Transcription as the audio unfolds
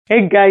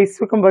Hey guys,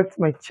 welcome back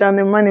to my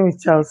channel. My name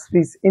is Charles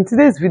Peace. In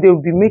today's video,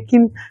 we'll be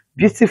making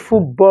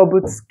beautiful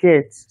bubble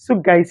skirts. So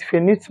guys, if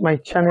you're new to my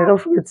channel, don't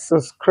forget to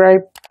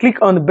subscribe.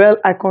 Click on the bell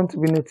icon to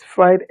be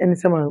notified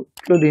anytime I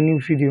upload a new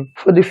video.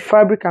 For the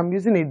fabric, I'm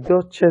using a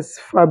Duchess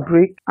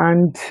fabric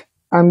and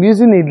I'm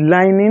using a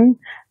lining.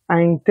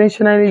 I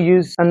intentionally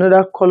use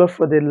another color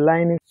for the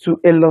lining to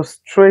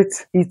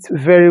illustrate it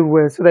very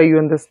well so that you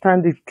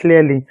understand it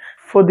clearly.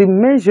 For the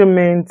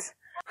measurement,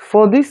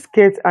 for this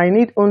skirt, I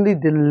need only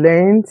the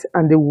length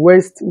and the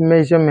waist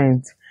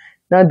measurement.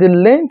 Now, the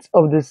length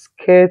of the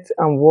skirt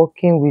I'm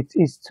working with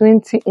is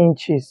 20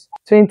 inches,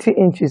 and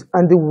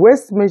the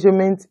waist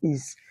measurement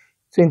is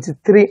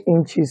 23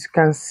 inches. You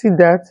can see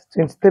that,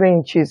 23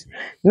 inches.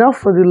 Now,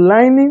 for the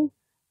lining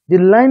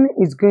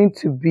is going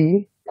to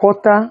be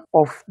quarter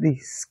of the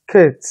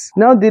skirt.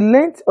 Now, the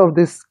length of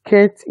the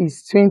skirt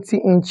is 20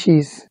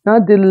 inches. Now,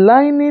 the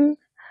lining,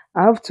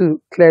 I have to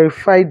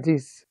clarify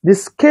this. The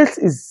skirt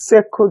is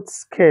circled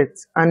skirt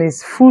and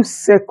is full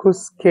circle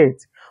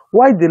skirt,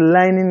 while the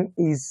lining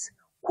is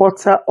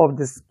quarter of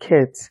the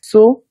skirt.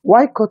 So,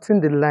 while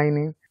cutting the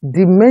lining,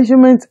 the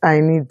measurement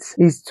I need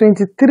is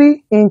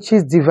 23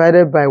 inches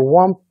divided by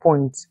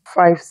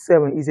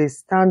 1.57 is a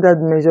standard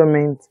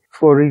measurement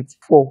for it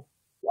for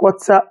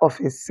quarter of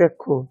a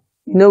circle.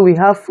 You know, we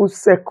have full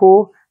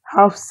circle,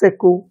 half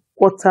circle,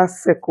 quarter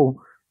circle.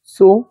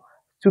 So,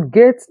 to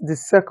get the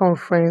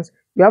circumference,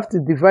 you have to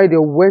divide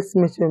your waist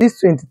measurement.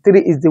 This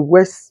 23 is the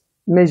waist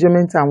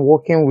measurement I'm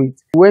working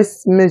with.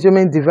 Waist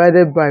measurement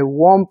divided by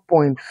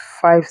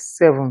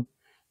 1.57.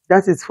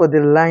 That is for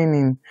the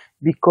lining,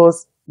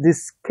 because the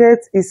skirt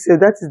itself,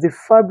 that is the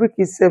fabric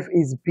itself,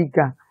 is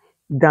bigger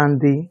than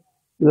the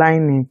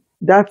lining.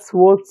 That's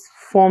what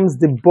forms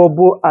the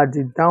bubble at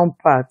the down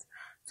part.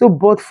 So,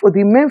 but for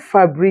the main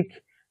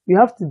fabric, you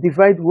have to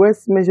divide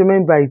waist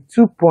measurement by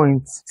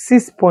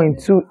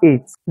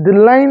 2.6.28. The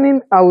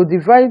lining, I will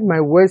divide my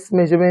waist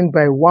measurement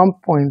by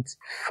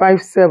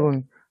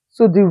 1.57.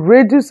 So the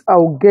radius I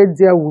will get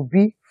there will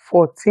be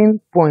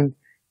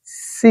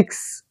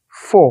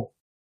 14.64.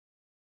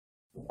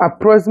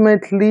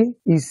 Approximately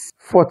is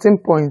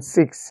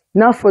 14.6.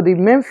 Now for the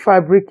main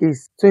fabric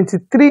is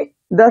 23.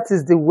 That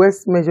is the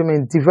waist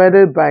measurement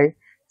divided by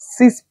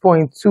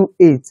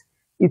 6.28.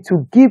 It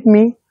will give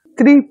me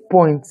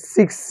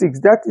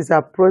 3.66. That is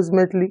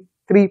approximately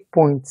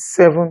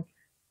 3.7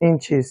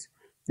 inches.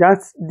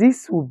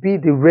 This will be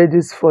the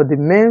radius for the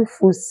main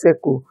full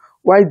circle,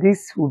 while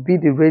this will be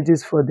the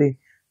radius for the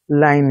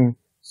lining.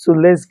 So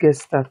let's get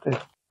started.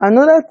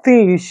 Another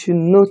thing you should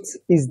note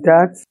is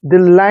that the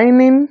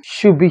lining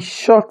should be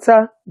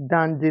shorter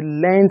than the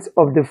length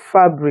of the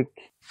fabric.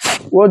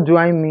 What do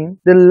I mean?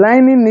 The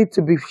lining needs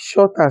to be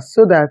shorter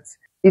so that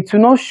it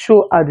will not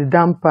show at the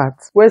down part.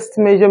 Waist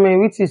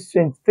measurement, which is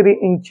 23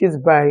 inches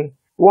by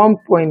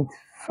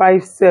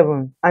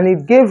 1.57, and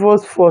it gave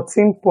us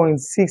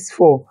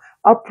 14.64.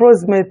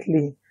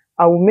 Approximately,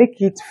 I will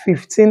make it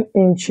 15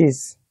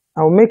 inches.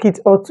 I will make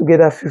it all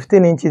together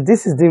 15 inches.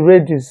 This is the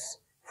radius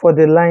for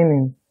the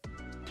lining.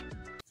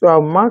 So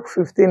I'll mark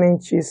 15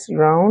 inches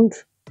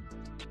round.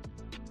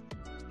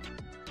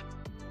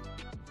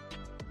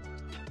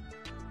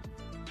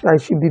 I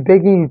should be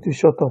begging you to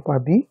shut up,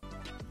 Abby.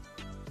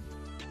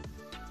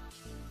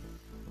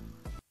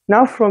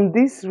 Now from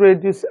this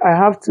radius, I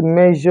have to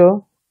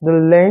measure the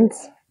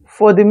length.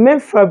 For the main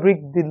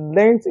fabric, the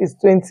length is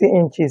 20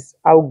 inches.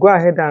 I'll go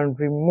ahead and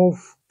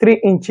remove 3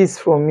 inches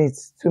from it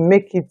to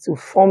make it to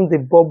form the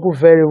bubble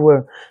very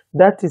well.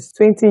 That is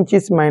 20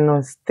 inches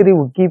minus 3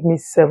 will give me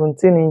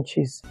 17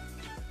 inches.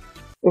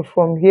 So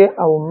from here,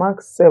 I will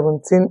mark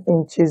 17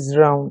 inches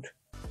round.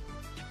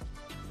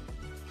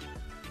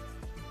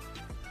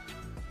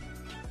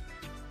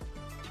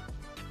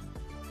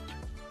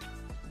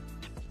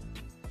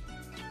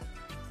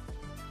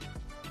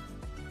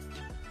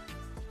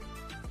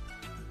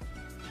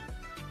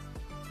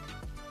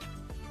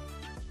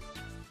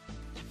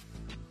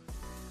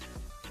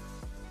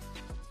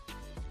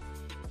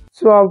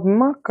 So I've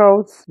marked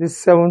out the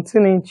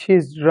 17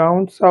 inches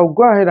round, so I'll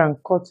go ahead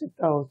and cut it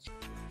out.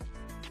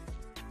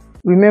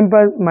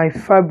 Remember, my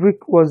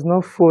fabric was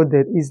not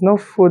folded. It's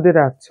not folded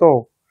at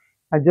all.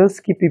 I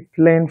just keep it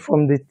plain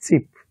from the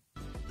tip.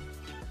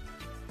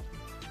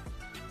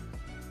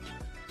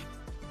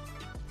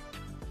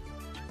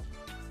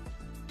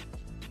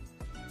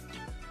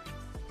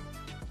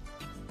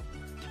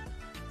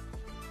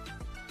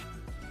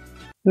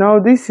 Now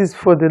this is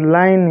for the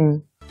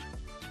lining.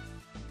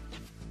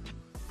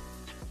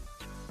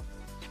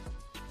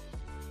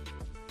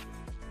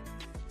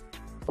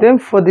 Then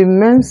for the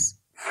men's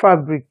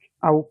fabric,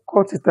 I will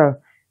cut it out.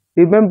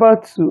 Remember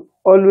to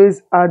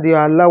always add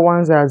your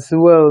allowance as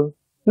well.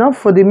 Now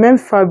for the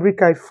men's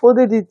fabric, I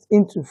folded it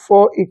into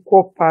 4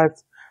 equal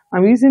parts.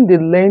 I'm using the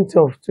length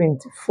of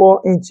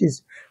 24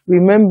 inches.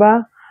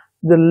 Remember,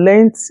 the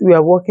length we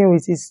are working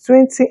with is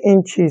 20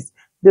 inches.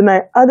 Then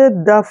I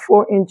added that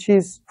 4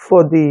 inches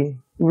for the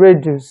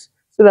radius,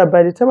 so that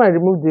by the time I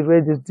remove the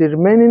radius, the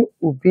remaining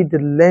will be the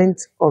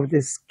length of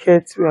the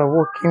skirt we are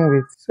working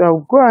with. So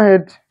I'll go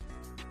ahead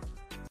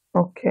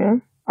Okay,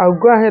 I'll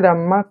go ahead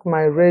and mark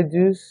my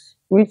radius,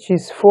 which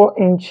is 4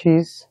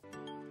 inches.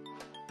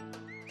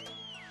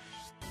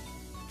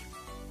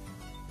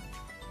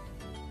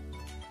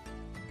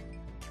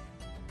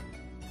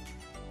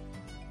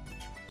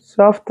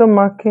 So after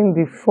marking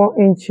the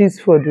 4 inches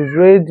for the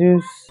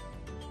radius,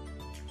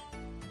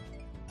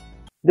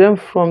 then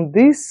from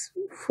this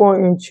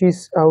 4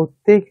 inches, I'll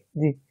take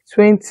the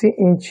 20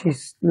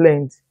 inches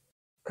length.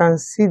 You can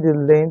see the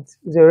length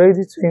is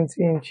already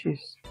 20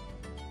 inches.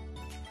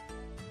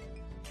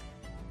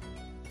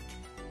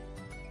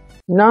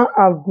 Now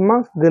I've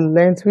marked the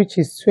length, which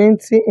is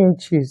 20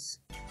 inches.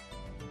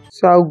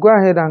 So I'll go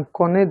ahead and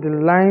connect the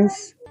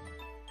lines.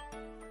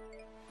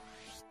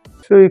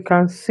 So you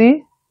can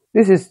see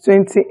this is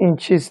 20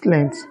 inches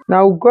length. Now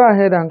I'll go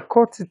ahead and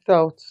cut it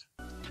out.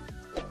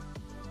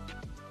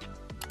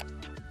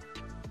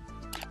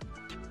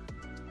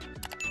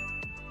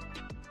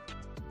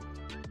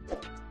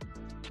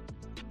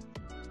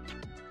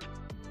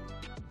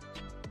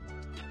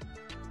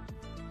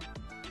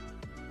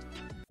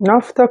 Now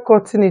after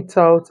cutting it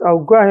out,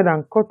 I'll go ahead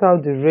and cut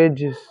out the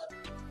radius.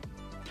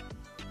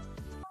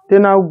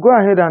 Then I'll go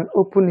ahead and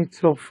open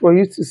it up for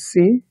you to see.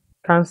 You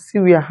can see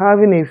we are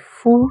having a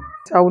full.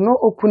 I will not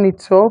open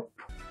it up.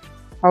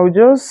 I'll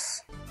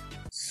just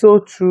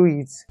sew through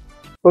it.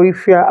 Or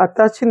if you are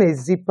attaching a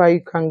zipper, you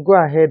can go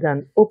ahead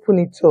and open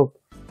it up.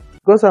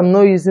 Because I'm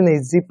not using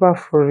a zipper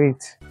for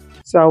it,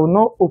 so I will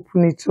not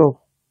open it up.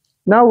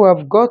 Now we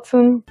have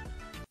gotten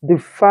the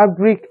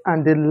fabric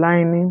and the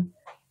lining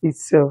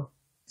itself.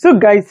 So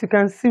guys, you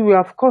can see we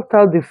have cut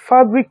out the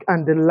fabric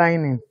and the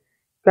lining.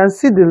 You can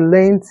see the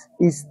length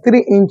is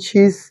 3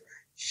 inches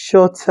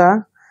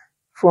shorter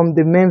from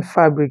the main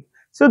fabric.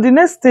 So the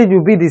next stage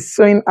will be the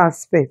sewing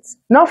aspect.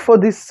 Now for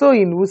the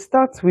sewing, we'll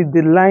start with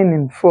the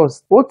lining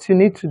first. What you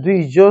need to do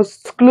is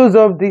just close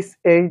up this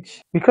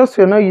edge because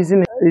we're not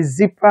using a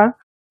zipper.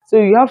 So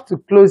you have to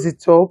close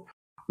it up.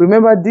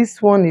 Remember,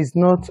 this one is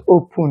not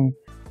open.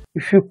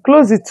 If you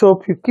close it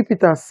up, you keep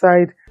it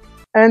aside.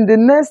 And the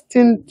next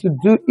thing to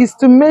do is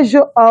to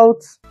measure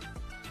out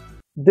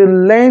the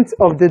length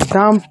of the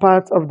down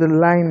part of the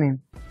lining.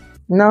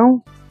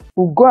 Now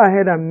we'll go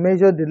ahead and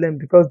measure the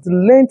length because the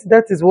length,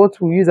 that is what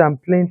we use and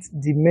plait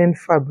the main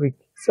fabric.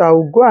 So I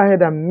will go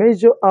ahead and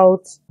measure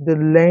out the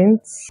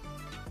length.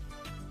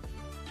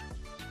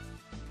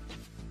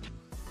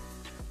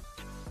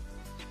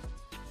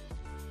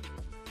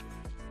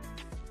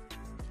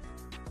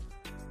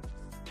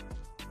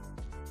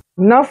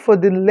 Now for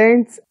the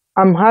length,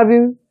 I'm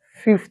having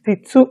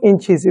 52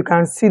 inches. You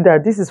can see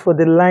that this is for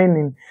the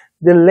lining.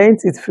 The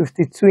length is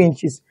 52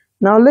 inches.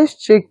 Now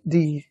let's check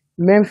the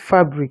main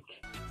fabric.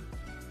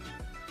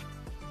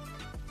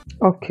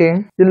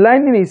 Okay, the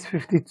lining is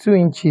 52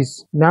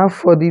 inches. Now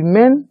for the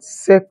main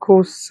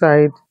circle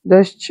side,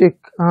 let's check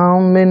how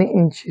many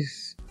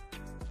inches.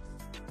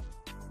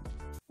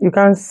 You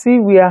can see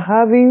we are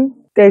having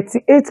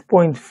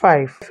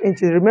 38.5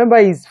 inches. Remember,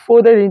 it's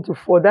folded into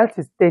 4. That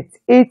is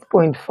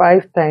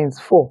 38.5 times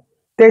 4.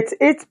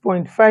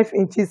 38.5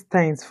 inches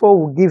times 4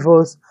 will give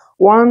us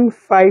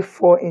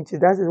 154 inches.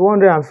 That is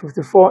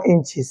 154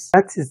 inches.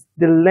 That is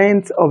the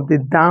length of the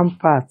down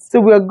part. So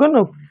we are going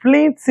to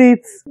plait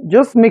it,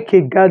 just make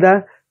a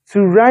gather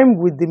to rhyme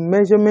with the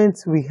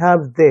measurements we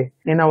have there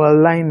in our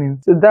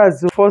lining. So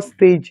that's the first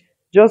stage.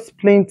 Just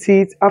plait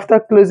it. After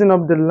closing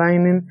up the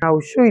lining, I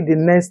will show you the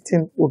next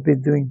thing we'll be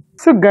doing.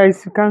 So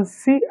guys, you can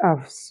see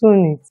I've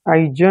sewn it.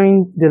 I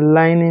joined the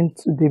lining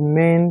to the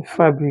main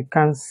fabric. You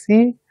can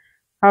see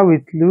how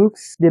it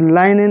looks. The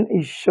lining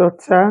is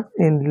shorter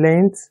in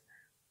length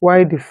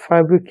while the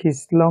fabric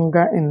is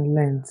longer in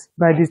length.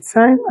 By the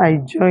time I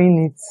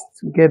join it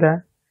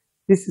together,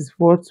 this is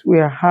what we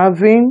are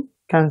having.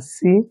 You can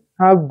see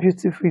how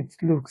beautiful it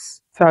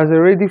looks. It has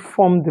already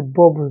formed the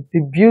bubble.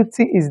 The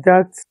beauty is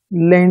that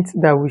length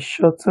that we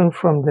shorten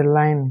from the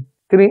lining.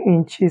 3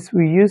 inches,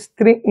 we use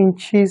 3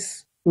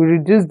 inches. We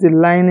reduce the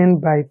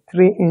lining by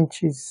 3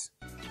 inches.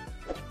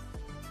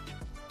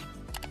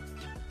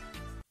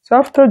 So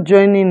after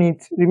joining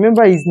it,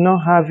 remember it's not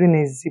having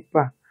a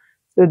zipper.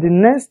 So the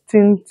next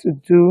thing to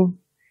do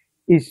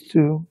is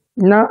to,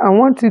 now I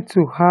want it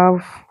to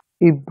have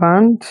a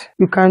band.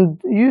 You can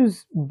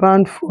use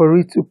band for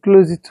it to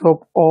close it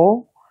up,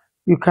 or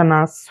you can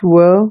as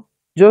well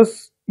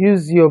just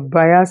use your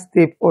bias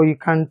tape, or you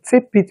can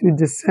tape it with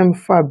the same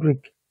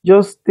fabric.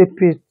 Just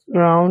tape it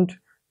around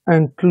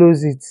and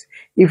close it.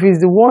 If it's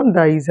the one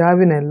that is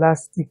having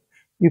elastic,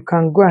 you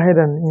can go ahead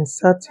and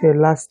insert your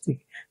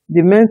elastic.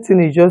 The main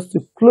thing is just to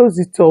close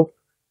it up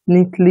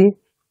neatly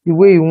the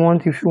way you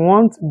want. If you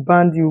want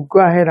band, you go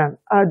ahead and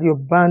add your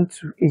band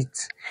to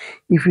it.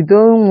 If you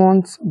don't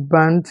want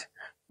band,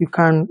 you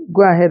can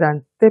go ahead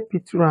and tape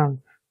it around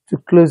to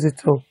close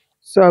it up.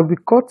 So I'll be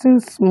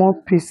cutting small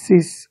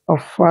pieces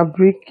of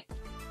fabric.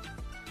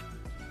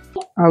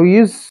 I'll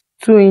use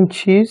 2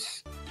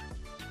 inches.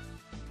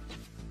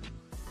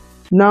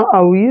 Now I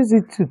will use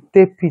it to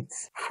tape it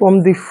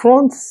from the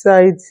front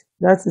side,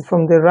 that is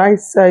from the right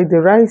side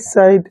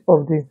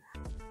of the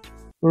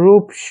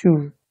rope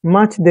shoe.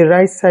 match the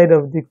right side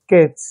of the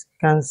skirt.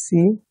 You can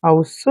see I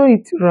will sew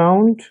it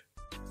round,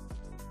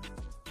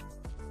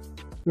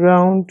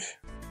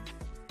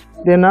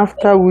 then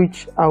after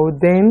which I will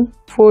then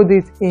fold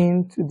it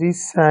into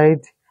this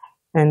side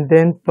and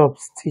then top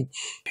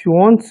stitch. If you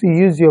want to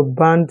use your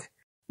band,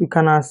 you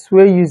can as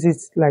well use it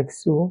like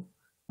so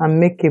and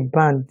make a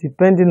band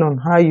depending on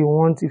how you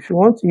want. If you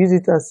want to use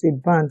it as a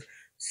band,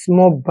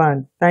 small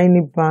band,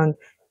 tiny band,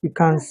 you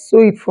can sew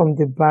it from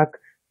the back,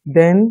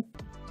 then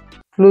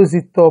close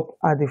it up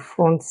at the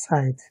front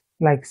side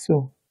like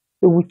so.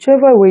 So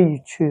whichever way you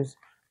choose,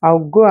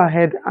 I'll go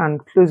ahead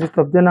and close it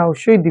up, then I'll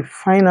show you the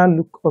final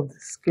look of the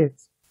skirt.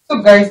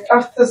 So guys,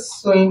 after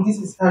sewing, this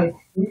is how it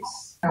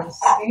looks. You can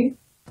see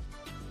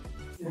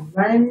the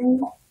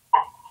lining.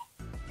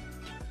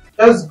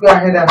 Just go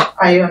ahead and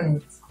iron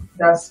it.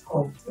 That's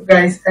all. So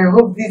guys, I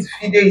hope this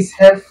video is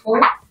helpful.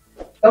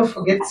 Don't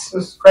forget to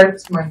subscribe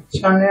to my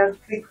channel.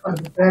 Click on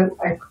the bell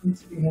icon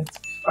to be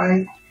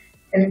notified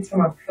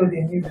anytime I upload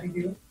a new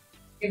video.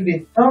 Give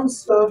it a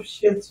thumbs up,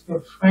 share to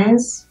your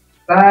friends.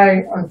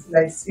 Bye until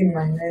I see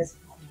my next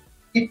video.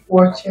 Keep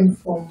watching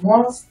for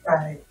more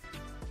style.